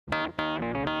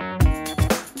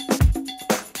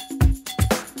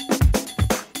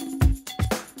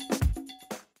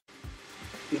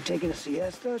Taking a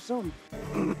siesta or something?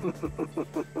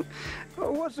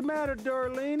 Oh, what's the matter,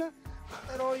 Darlena?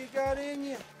 That all you got in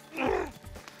you?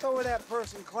 Throw where that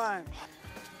person climbed.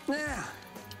 Yeah.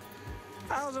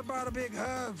 How's about a big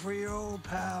hug for your old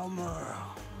pal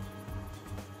Merle?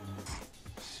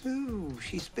 Sue,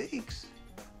 she speaks.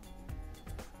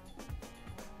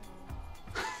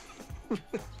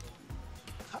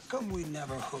 How come we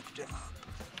never hooked him up?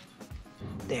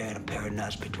 There ain't a pair of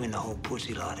nuts between the whole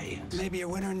pussy lot of you. Maybe a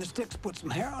winter in the sticks put some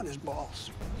hair on his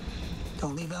balls.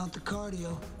 Don't leave out the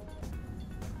cardio.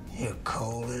 You're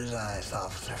cold as ice,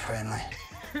 Officer Friendly.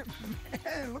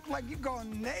 Man, look like you're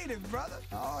going native, brother.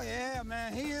 Oh, yeah,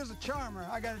 man, he is a charmer,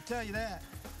 I gotta tell you that.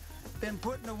 Been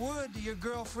putting the wood to your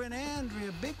girlfriend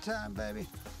Andrea big time, baby.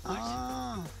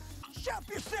 Shut up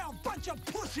yourself, bunch of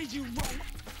pussies, you roll.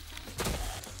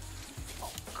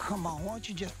 Oh, come on, why don't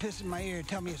you just piss in my ear and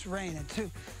tell me it's raining,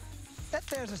 too? That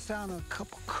there's the sound of a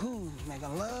couple coons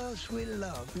making love, sweet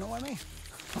love, you know what I mean?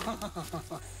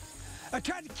 I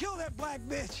tried to kill that black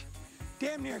bitch.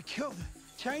 Damn near killed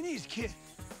a Chinese kid.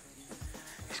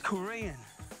 He's Korean.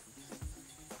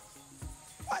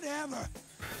 Whatever.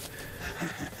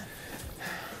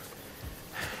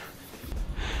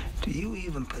 Do you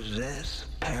even possess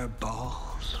a pair of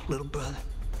balls, little brother?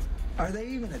 Are they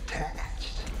even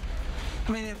attached?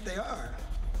 I mean, if they are,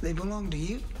 they belong to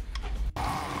you.